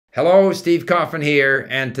Hello, Steve Coffin here,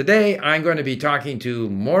 and today I'm going to be talking to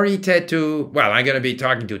I'm going to be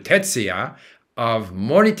talking to Tetsuya of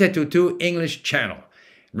Moritetu 2 English channel.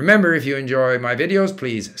 Remember, if you enjoy my videos,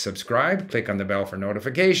 please subscribe, click on the bell for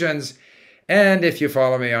notifications, and if you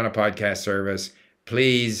follow me on a podcast service,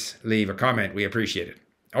 please leave a comment. We appreciate it.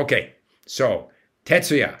 Okay, so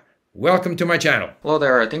Tetsuya, welcome to my channel. Hello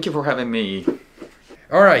there, thank you for having me.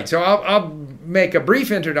 All right, so I'll make a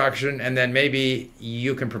brief introduction and then maybe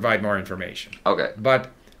you can provide more information. Okay.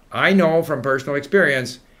 But I know from personal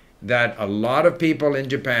experience that a lot of people in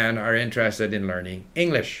Japan are interested in learning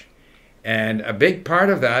English. And a big part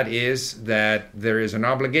of that is that there is an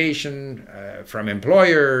obligation from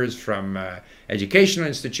employers, from educational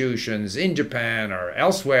institutions in Japan or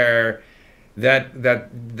elsewhere that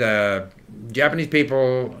the Japanese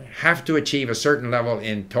people have to achieve a certain level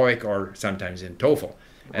in TOEIC or sometimes in TOEFL.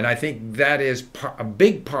 And I think that is a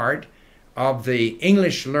big part of the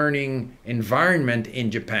English learning environment in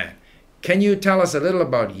Japan. Can you tell us a little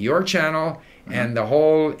about your channel and the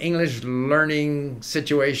whole English learning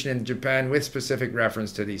situation in Japan with specific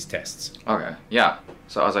reference to these tests? Okay, yeah.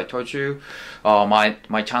 So as I told you,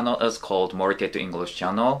 my channel is called Moritetu English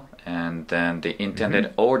channel, and then the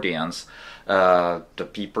intended audience, the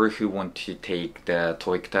people who want to take the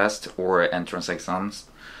TOEIC test or entrance exams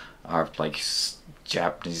are like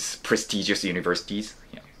Japanese prestigious universities.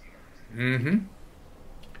 Yeah. Mm-hmm.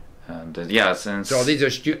 And since so these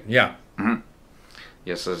are yeah. Mm-hmm.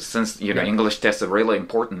 Yeah, so since English tests are really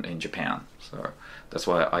important in Japan, so that's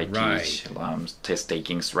why I teach test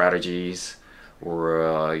taking strategies,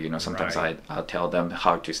 or sometimes I tell them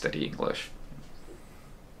how to study English.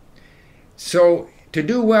 So to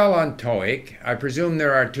do well on TOEIC, I presume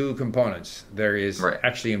there are two components. There is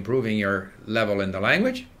actually improving your level in the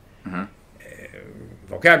language,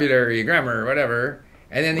 vocabulary, grammar, whatever.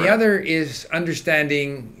 And then the other is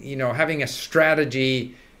understanding, having a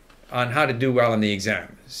strategy on how to do well in the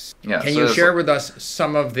exams. Yeah, Can you share with us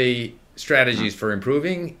some of the strategies for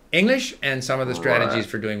improving English and some of the strategies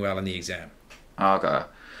for doing well in the exam? Okay.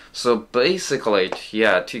 So basically,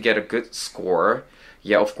 to get a good score,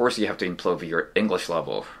 of course you have to improve your English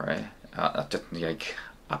level, right? Just like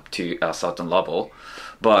up to a certain level.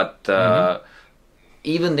 But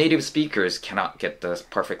even native speakers cannot get the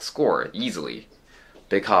perfect score easily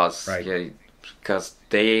because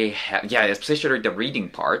they have, especially the reading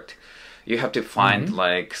part, you have to find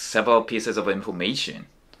like several pieces of information,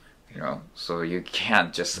 so you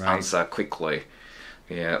can't just answer quickly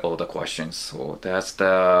all the questions. So that's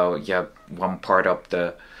the one part of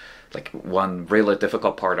the one really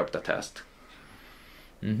difficult part of the test.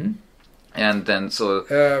 And then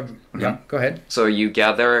go ahead. So you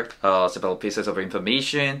gather several pieces of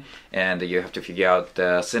information, and you have to figure out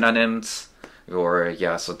the synonyms, or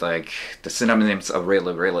so the synonyms are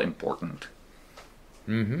really, really important.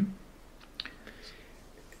 In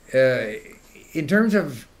terms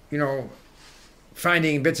of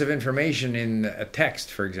finding bits of information in a text,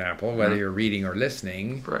 for example, whether you're reading or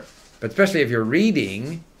listening, but especially if you're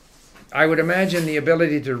reading, I would imagine the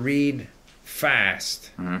ability to read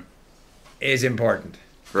fast is important,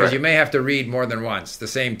 because you may have to read more than once the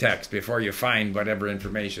same text before you find whatever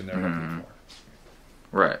information they're looking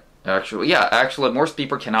for. Right. Actually, most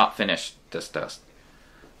people cannot finish this test.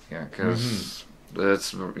 Yeah, because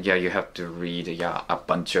you have to read a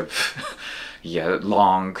bunch of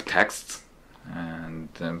long texts, and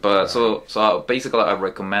so basically I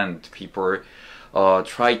recommend people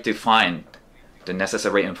try to find the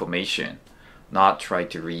necessary information, not try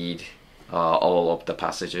to read all of the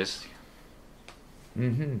passages.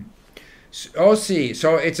 So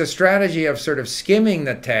it's a strategy of sort of skimming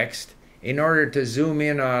the text in order to zoom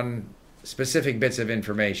in on specific bits of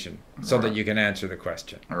information so that you can answer the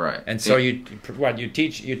question. Right. And so you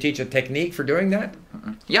teach a technique for doing that?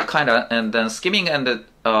 Yeah, kind of. And then skimming and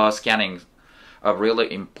scanning are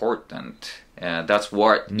really important. And that's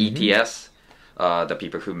what ETS, the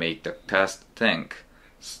people who make the test, think.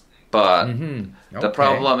 But the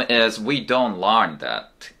problem is we don't learn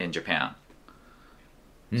that in Japan.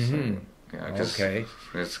 Because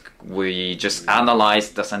we just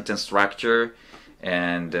analyze the sentence structure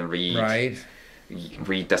and then read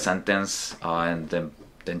the sentence and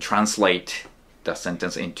then translate the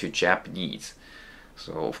sentence into Japanese.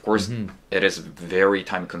 So of course it is very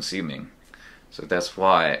time consuming. So that's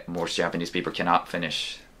why most Japanese people cannot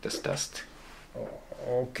finish this test.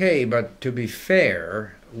 Okay, but to be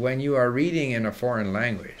fair, when you are reading in a foreign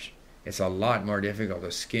language, it's a lot more difficult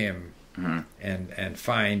to skim and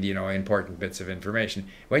find important bits of information.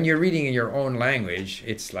 When you're reading in your own language,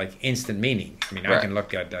 it's like instant meaning. I mean, I can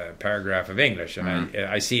look at a paragraph of English and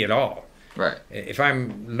I see it all. Right. If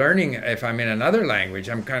I'm in another language,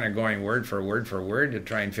 I'm kind of going word for word for word to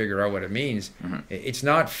try and figure out what it means. It's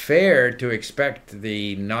not fair to expect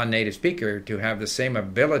the non-native speaker to have the same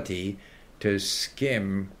ability to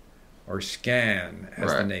skim or scan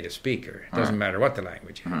as the Right. native speaker. It doesn't matter what the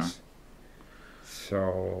language is.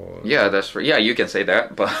 So Yeah, that's right. Yeah, you can say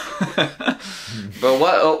that, but but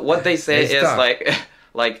what they say It's is tough.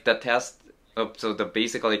 like the test. So the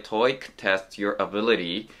basically TOEIC tests your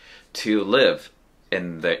ability to live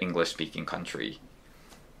in the English speaking country.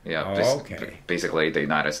 Yeah, Okay. basically the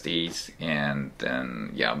United States, and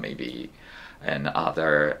then yeah, maybe in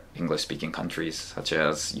other English speaking countries such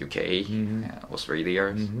as UK,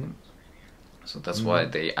 Australia. So that's why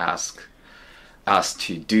they ask us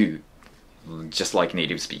to do just like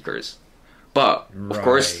native speakers. But Right.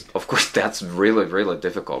 of course, that's really, really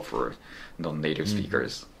difficult for non-native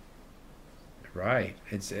speakers. Right.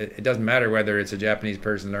 It doesn't matter whether it's a Japanese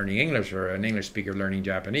person learning English or an English speaker learning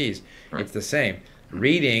Japanese. Right. It's the same.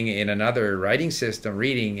 Reading in another writing system,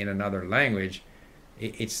 reading in another language,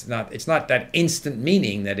 it's not that instant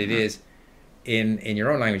meaning that it is in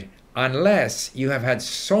your own language, unless you have had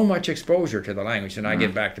so much exposure to the language. And I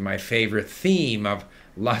get back to my favorite theme of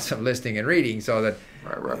lots of listening and reading, so that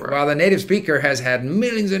Right. while the native speaker has had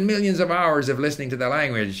millions and millions of hours of listening to the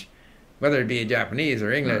language, whether it be Japanese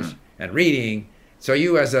or English, and reading, so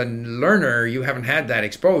you as a learner, you haven't had that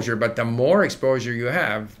exposure, but the more exposure you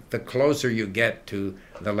have, the closer you get to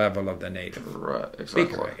the level of the native Right, exactly.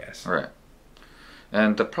 speaker, I guess. Right.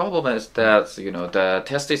 And the problem is that, the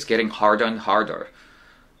test is getting harder and harder.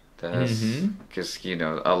 Because,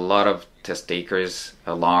 a lot of test takers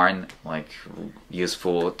learn like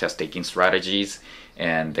useful test taking strategies,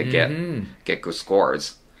 and they get good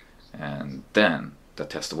scores. And then the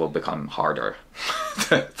test will become harder.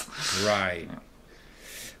 Right.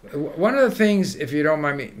 One of the things, if you don't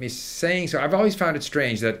mind me saying so, I've always found it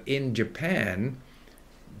strange that in Japan,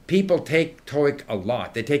 people take TOEIC a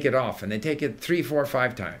lot. They take it often. They take it 3, 4,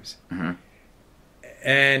 5 times.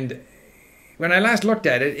 And when I last looked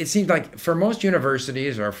at it, it seemed like for most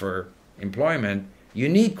universities or for employment, you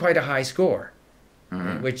need quite a high score,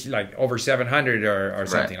 which like over 700 or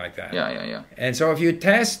something like that. Yeah. And so if you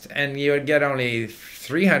test and you get only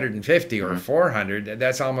 350 or 400,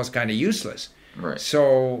 that's almost kind of useless. Right.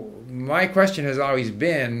 So my question has always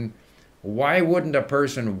been, why wouldn't a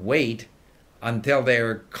person wait until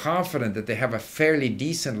they're confident that they have a fairly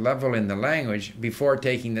decent level in the language before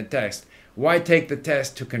taking the test? Why take the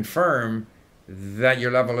test to confirm that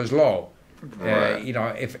your level is low? Right.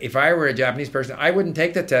 If I were a Japanese person, I wouldn't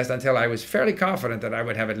take the test until I was fairly confident that I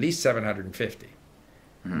would have at least 750.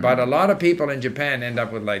 But a lot of people in Japan end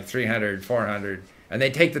up with like 300, 400, and they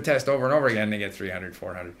take the test over and over again and they get 300,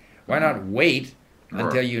 400. Why not wait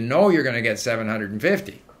until you know you're going to get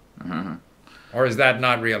 750? Or is that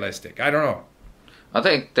not realistic? I don't know. I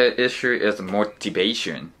think the issue is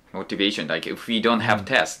motivation. Motivation, like if we don't have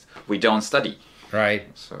tests, we don't study. Right.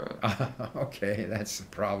 So Okay, that's the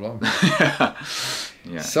problem.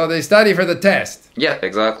 yeah. So they study for the test. Yeah,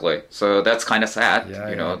 exactly. So that's kind of sad.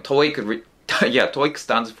 Yeah. TOEIC, TOEIC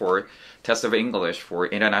stands for Test of English for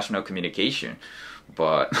International Communication,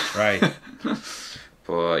 but Right.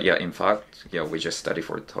 but yeah, in fact, yeah, we just study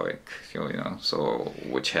for TOEIC, so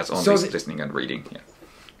which has only So listening and reading. Yeah.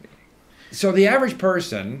 So the average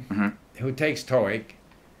person who takes TOEIC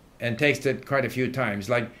and takes it quite a few times,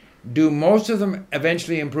 like, do most of them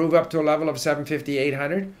eventually improve up to a level of 750,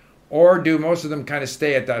 800? Or do most of them kind of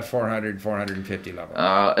stay at that 400, 450 level?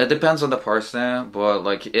 It depends on the person, but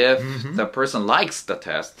like if the person likes the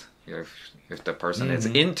test, if the person is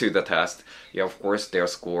into the test, yeah, of course their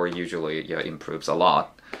score usually improves a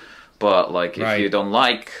lot. But like if you don't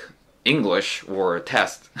like English or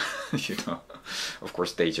test, of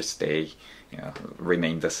course they just stay,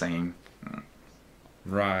 remain the same.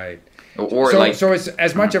 Right. Or so it's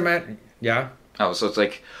as much a matter. Yeah. Oh, so it's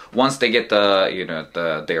like once they get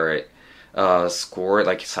their score,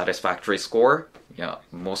 like satisfactory score,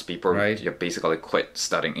 most people basically quit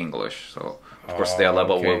studying English. So of course their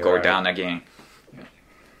level will go down again.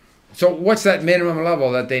 So what's that minimum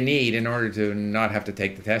level that they need in order to not have to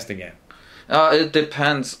take the test again? It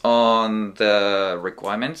depends on the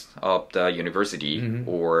requirements of the university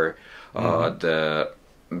or the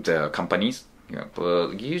companies. Yeah,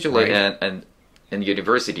 but usually in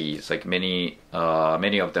universities, like many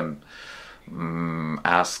of them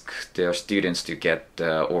ask their students to get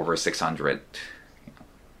over 600.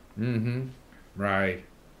 Right.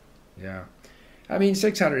 Yeah. I mean,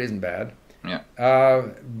 600 isn't bad. Yeah.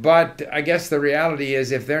 But I guess the reality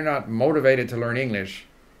is if they're not motivated to learn English,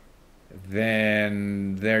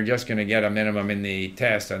 then they're just going to get a minimum in the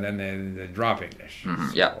test, and then they drop English.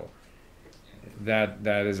 Yeah.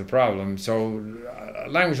 That is a problem. So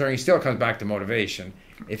language learning still comes back to motivation.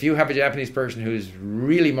 If you have a Japanese person who's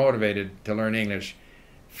really motivated to learn English,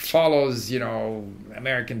 follows,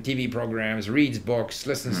 American TV programs, reads books,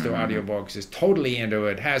 listens to audiobooks, is totally into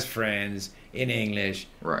it, has friends in English,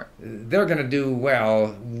 Right. they're going to do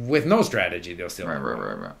well with no strategy. They'll still do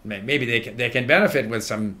well. Right. Maybe they can benefit with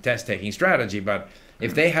some test taking strategy, but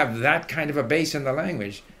if they have that kind of a base in the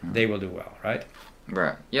language, they will do well, right?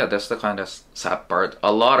 Right. Yeah, that's the kind of sad part.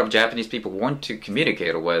 A lot of Japanese people want to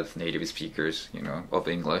communicate with native speakers, of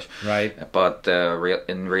English. Right. But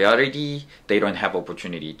in reality, they don't have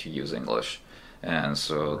opportunity to use English. And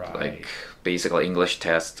so, Right. basically, English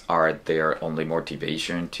tests are their only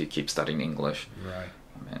motivation to keep studying English. Right.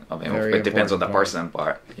 I mean, Very it depends on the important person,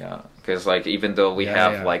 but yeah. Because, even though we Yeah,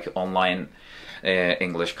 have, yeah. online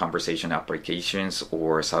English conversation applications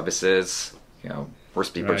or services,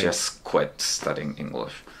 most people Right. just quit studying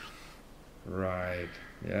English. Right.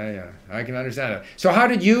 Yeah. I can understand it. So how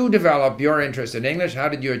did you develop your interest in English? How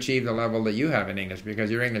did you achieve the level that you have in English?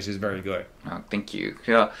 Because your English is very good. Thank you.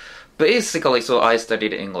 Yeah, basically, so I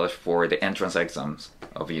studied English for the entrance exams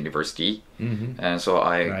of university, and so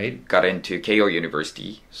I Right. got into Keio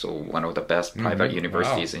University, so one of the best private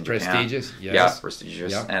universities Wow. in Japan. Prestigious, yes. Yeah,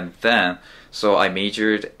 prestigious. Yeah. And then, so I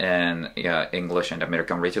majored in English and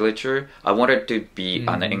American literature. I wanted to be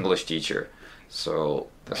an English teacher, so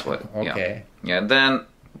that's what. Okay. Yeah. Then,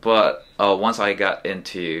 but once I got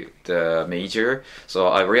into the major, so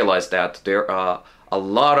I realized that there are a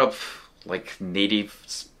lot of native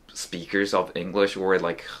speakers of English, or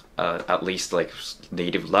at least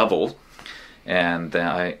native level, and then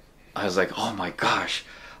I was like, oh my gosh,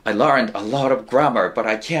 I learned a lot of grammar, but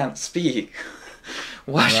I can't speak.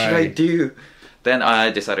 What should I Right. do? Then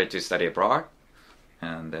I decided to study abroad,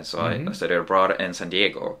 and then so I studied abroad in San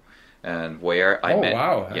Diego, and where I Oh met.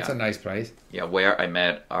 wow, that's yeah, a nice place. yeah, where I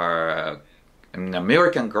met an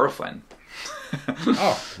American girlfriend.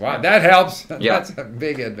 Oh wow, that helps. Yeah. That's a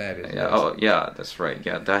big advantage. Yeah. yes. Oh, yeah. That's right.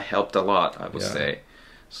 Yeah, that helped a lot, I would Yeah. say.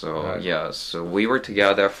 So Right. yeah. So we were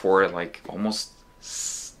together for almost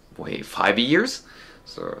 5 years.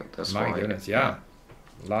 So that's My why. goodness, yeah.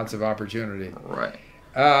 Lots of opportunity. Right.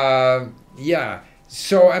 Yeah.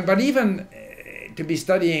 So, but even to be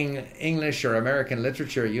studying English or American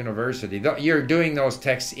literature at university, you're doing those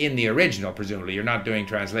texts in the original, presumably. You're not doing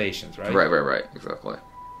translations, right? Right. Exactly.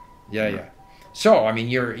 Yeah. So, I mean,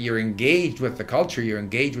 you're engaged with the culture, you're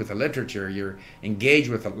engaged with the literature, you're engaged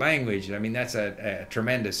with the language. I mean, that's a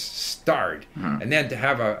tremendous start. And then to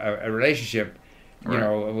have a relationship,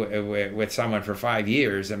 with someone for 5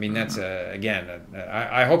 years. I mean, that's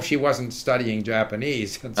I hope she wasn't studying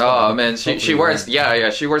Japanese. Oh man, she Hopefully was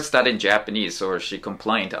not. she was studying Japanese, so she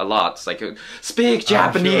complained a lot. It's like, speak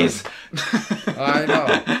Japanese. I know.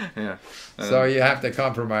 Yeah. So you have to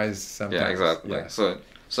compromise sometimes. Yeah, exactly. Yeah.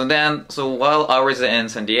 So while I was in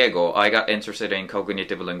San Diego, I got interested in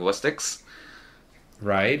cognitive linguistics,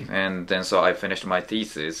 Right. and then so I finished my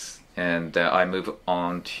thesis, and I moved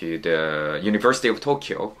on to the University of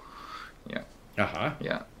Tokyo. Uh-huh.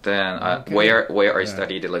 Yeah. Then Okay. where I Yeah.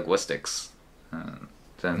 studied linguistics. And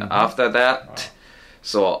then after that,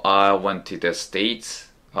 so I went to the States.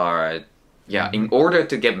 In order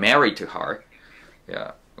to get married to her.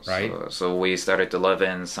 Yeah. Right. So we started to live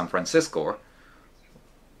in San Francisco.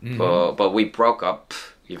 But we broke up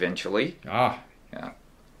eventually. Ah.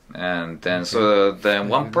 And then then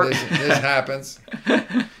one person This happens.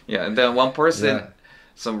 yeah, and then one person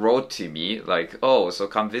Yeah. wrote to me like, "Oh, so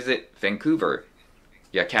come visit Vancouver,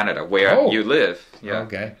 Canada, where Oh. you live." Yeah,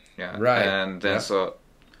 Okay. yeah, Right. And then Yeah.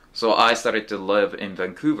 so I started to live in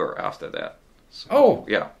Vancouver after that. So, Oh.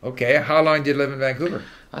 yeah, Okay. How long did you live in Vancouver?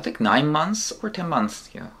 I think 9 months or 10 months.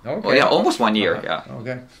 Yeah. Okay. Oh, yeah, almost 1 year. Uh-huh. Yeah.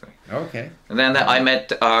 Okay. Okay. And then I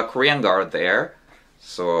met a Korean girl there,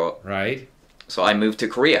 so Right. I moved to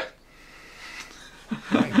Korea.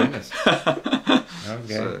 My goodness.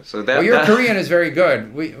 Okay. So that Well, your that- Korean is very good.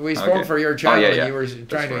 We spoke Okay. for your channel, yeah. and you were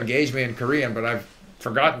trying to right. engage me in Korean, but I've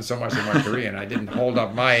forgotten so much of my Korean. I didn't hold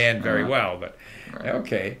up my end very well. But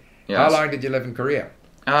okay. Yes. How long did you live in Korea?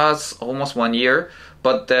 It's almost 1 year,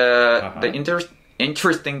 but the Uh-huh.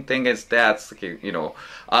 interesting thing is that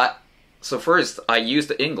so first I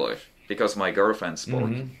used English because my girlfriend spoke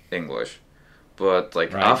English, but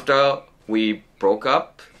Right. after we broke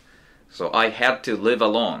up, so I had to live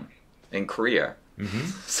alone in Korea.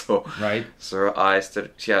 So Right. so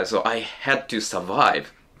I had to survive.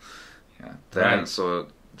 Yeah. Then Right. so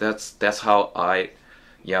that's how I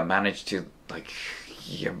managed to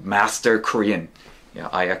master Korean. yeah,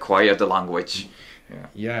 I acquired the language. Yeah.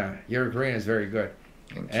 Yeah, your Korean is very good.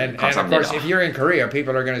 And of 감사합니다. course, if you're in Korea,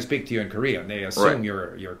 people are going to speak to you in Korean. They assume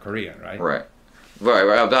Right. you're Korean, right? Right.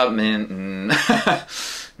 Right. That mean.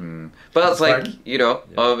 But it's like Pardon?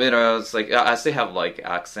 it's like I still have like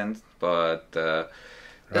accent, but Right.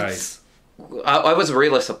 it's. I was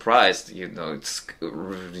really surprised. It's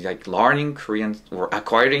like learning Korean or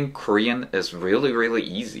acquiring Korean is really really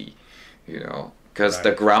easy. Because the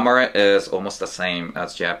Right. grammar is almost the same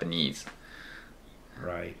as Japanese,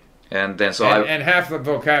 Right. and then so And half the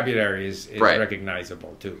vocabulary is Right.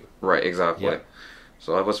 recognizable too. right, exactly. Yeah.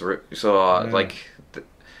 So I was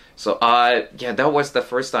Yeah. that was the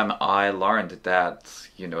first time I learned that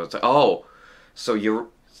it's like, oh, so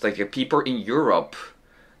it's like people in Europe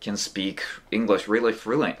can speak English really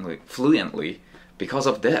fluently because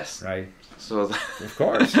of this. Right. So Of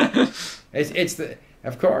course.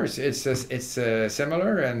 It's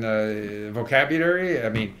similar and vocabulary. I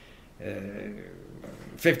mean,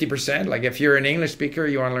 50%. Like if you're an English speaker,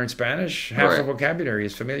 you want to learn Spanish, half the Right. vocabulary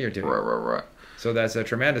is familiar to you. right. So that's a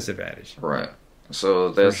tremendous advantage. Right. So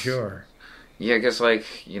For this sure. Yeah, because like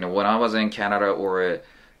when I was in Canada or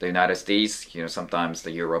the United States, sometimes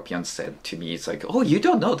the Europeans said to me, "It's like, oh, you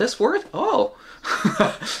don't know this word? Oh,"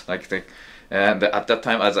 and at that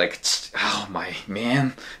time I was like, "Oh my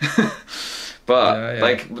man," but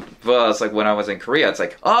Yeah. but it's like when I was in Korea, it's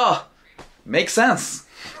like, "Oh, makes sense."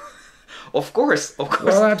 Of course.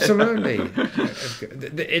 Well, absolutely.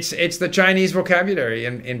 It's the Chinese vocabulary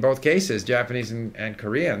in both cases, Japanese and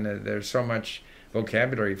Korean. There's so much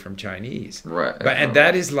vocabulary from Chinese. Right. And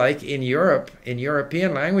that is like in Europe, in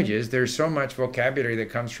European languages, there's so much vocabulary that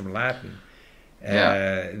comes from Latin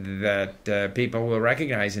that people will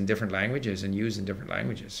recognize in different languages and use in different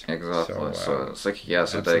languages. Exactly. So it's like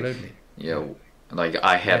absolutely. like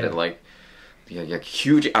I had Yeah. like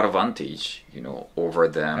huge advantage, over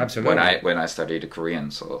them Absolutely. when I studied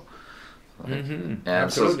Korean. So and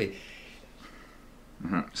Absolutely.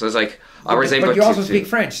 So it's like I was able But you also to speak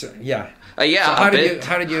French, so, yeah. yeah. So a bit.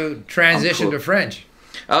 how did you transition cool. to French?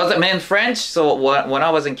 I was French. So when I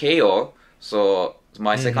was in KO, so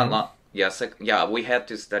my second we had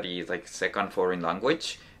to study like second foreign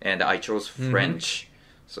language, and I chose French.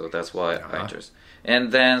 So that's why I chose.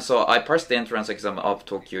 And then so I passed the entrance exam of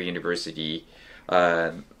Tokyo University,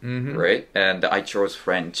 right? And I chose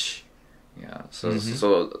French. Yeah.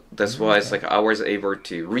 So that's why it's like I was able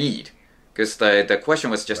to read, because the question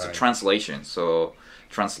was just a Right. translation. So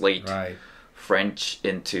translate Right. French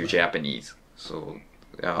into Japanese. So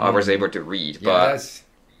I was able to read, Yeah, but that's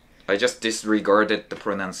I just disregarded the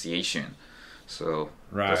pronunciation. So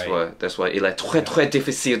Right. that's why il est très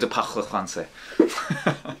difficile de parler français.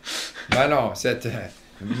 Ben non, cette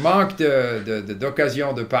manque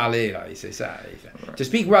d'occasion de parler, là, c'est ça. To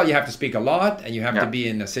speak well, you have to speak a lot, and you have to be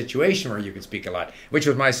in a situation where you can speak a lot, which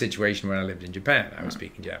was my situation when I lived in Japan. I was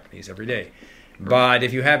speaking Japanese every day. But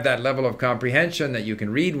if you have that level of comprehension that you can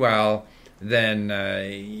read well, then,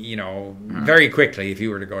 very quickly, if you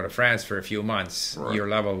were to go to France for a few months, your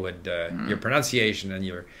level would, your pronunciation and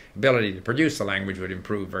your ability to produce the language would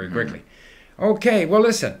improve very quickly. Okay, well,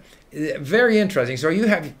 listen, very interesting. So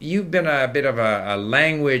you've been a bit of a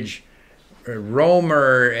language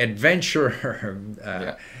roamer, adventurer,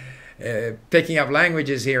 picking up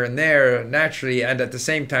languages here and there naturally, and at the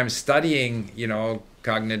same time studying,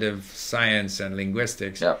 cognitive science and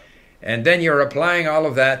linguistics. Yep. And then you're applying all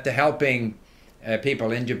of that to helping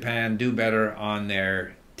people in Japan do better on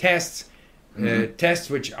their tests, tests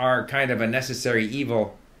which are kind of a necessary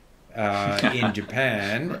evil in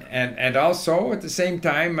Japan, and also at the same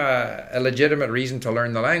time a legitimate reason to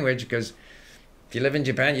learn the language, because if you live in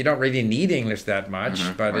Japan, you don't really need English that much,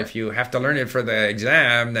 but right. if you have to learn it for the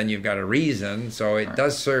exam, then you've got a reason. So it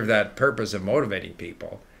does serve that purpose of motivating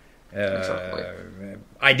people. Exactly.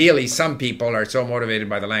 Ideally, some people are so motivated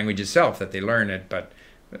by the language itself that they learn it, but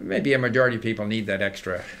maybe a majority of people need that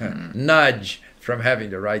extra nudge from having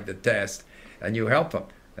to write the test, and you help them.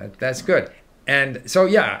 That's good. And so,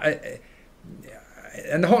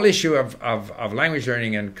 and the whole issue of language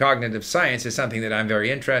learning and cognitive science is something that I'm very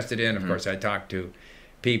interested in. Of course, I talk to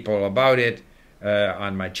people about it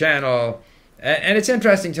on my channel. And it's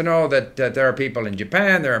interesting to know that there are people in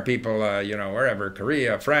Japan, there are people, wherever,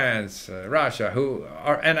 Korea, France, Russia, who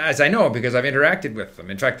are, and as I know because I've interacted with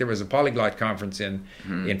them. In fact, there was a polyglot conference in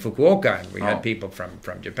Fukuoka, and we had people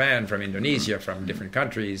from Japan, from Indonesia, from different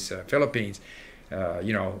countries, Philippines,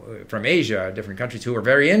 from Asia, different countries who are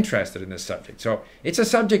very interested in this subject. So it's a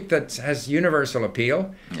subject that has universal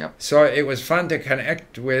appeal. Yeah. So it was fun to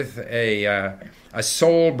connect with a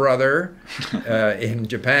soul brother in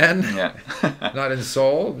Japan. Yeah. Not in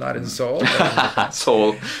Seoul, not in Seoul. But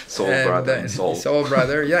soul and, brother and soul. Soul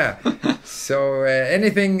brother, yeah. So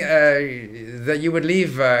anything that you would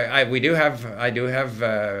leave, I do have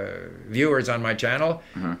viewers on my channel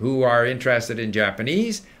who are interested in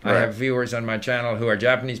Japanese. Right. I have viewers on my channel who are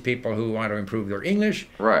Japanese people who want to improve their English.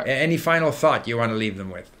 Right. Any final thought you want to leave them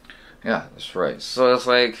with? Yeah, that's right. So it's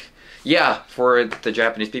like, yeah, for the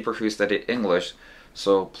Japanese people who study English,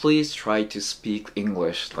 so please try to speak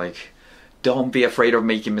English. Like, don't be afraid of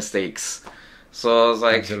making mistakes. So it's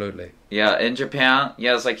like, Absolutely. yeah, in Japan,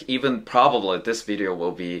 yeah, it's like even probably this video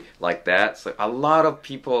will be like that. So a lot of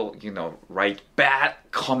people, write bad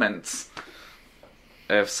comments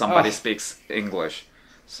if somebody speaks English.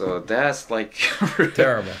 So that's like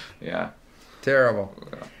Terrible. Yeah. Terrible.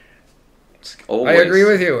 It's always, I agree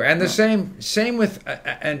with you. And the same with,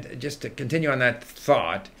 and just to continue on that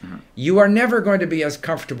thought, you are never going to be as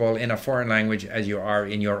comfortable in a foreign language as you are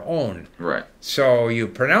in your own. Right. So you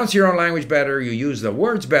pronounce your own language better, you use the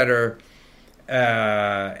words better,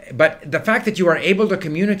 but the fact that you are able to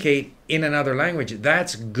communicate in another language,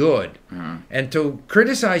 that's good. And to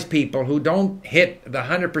criticize people who don't hit the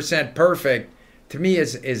 100% perfect, to me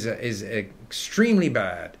is extremely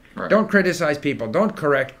bad. Right. Don't criticize people. Don't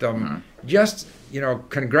correct them. Just,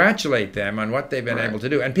 congratulate them on what they've been able to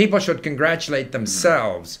do. And people should congratulate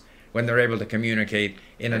themselves when they're able to communicate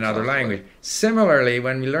in another language. Similarly,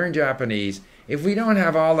 when we learn Japanese, if we don't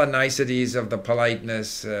have all the niceties of the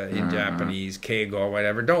politeness in Japanese, keigo,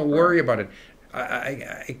 whatever, don't worry about it.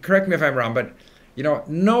 I correct me if I'm wrong, but,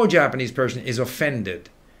 no Japanese person is offended.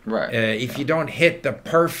 Right. If you don't hit the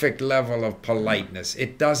perfect level of politeness,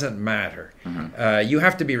 it doesn't matter. You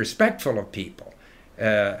have to be respectful of people,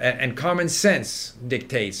 and common sense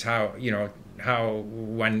dictates how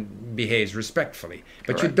one behaves respectfully.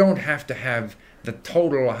 But you don't have to have the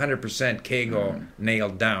total 100% keigo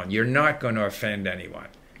nailed down. You're not going to offend anyone.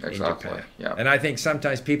 In Japan. Yeah. And I think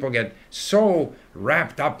sometimes people get so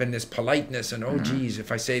wrapped up in this politeness and, geez,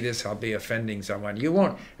 if I say this, I'll be offending someone. You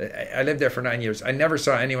won't. I lived there for 9 years. I never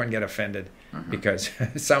saw anyone get offended because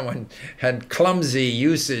someone had clumsy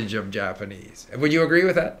usage of Japanese. Would you agree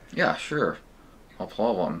with that? Yeah, sure. No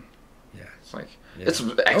problem. Yeah. It's like, it's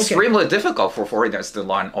extremely difficult for foreigners to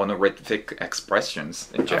learn honorific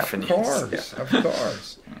expressions in Japanese. Of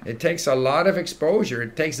course. It takes a lot of exposure.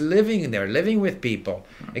 It takes living there, living with people,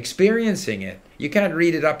 experiencing it. You can't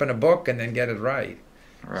read it up in a book and then get it right.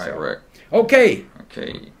 Right. Okay.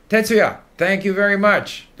 Tetsuya, thank you very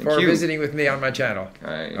much for visiting with me on my channel.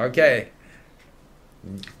 Okay.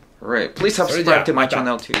 Right. Please subscribe to my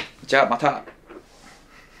channel too. じゃあまた.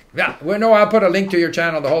 Yeah, I'll put a link to your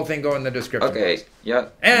channel. The whole thing go in the description. Okay, yeah.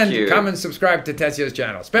 And come and subscribe to Tetsuya's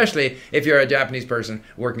channel, especially if you're a Japanese person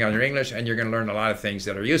working on your English and you're going to learn a lot of things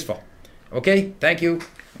that are useful. Okay, thank you.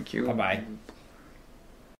 Thank you. Bye-bye.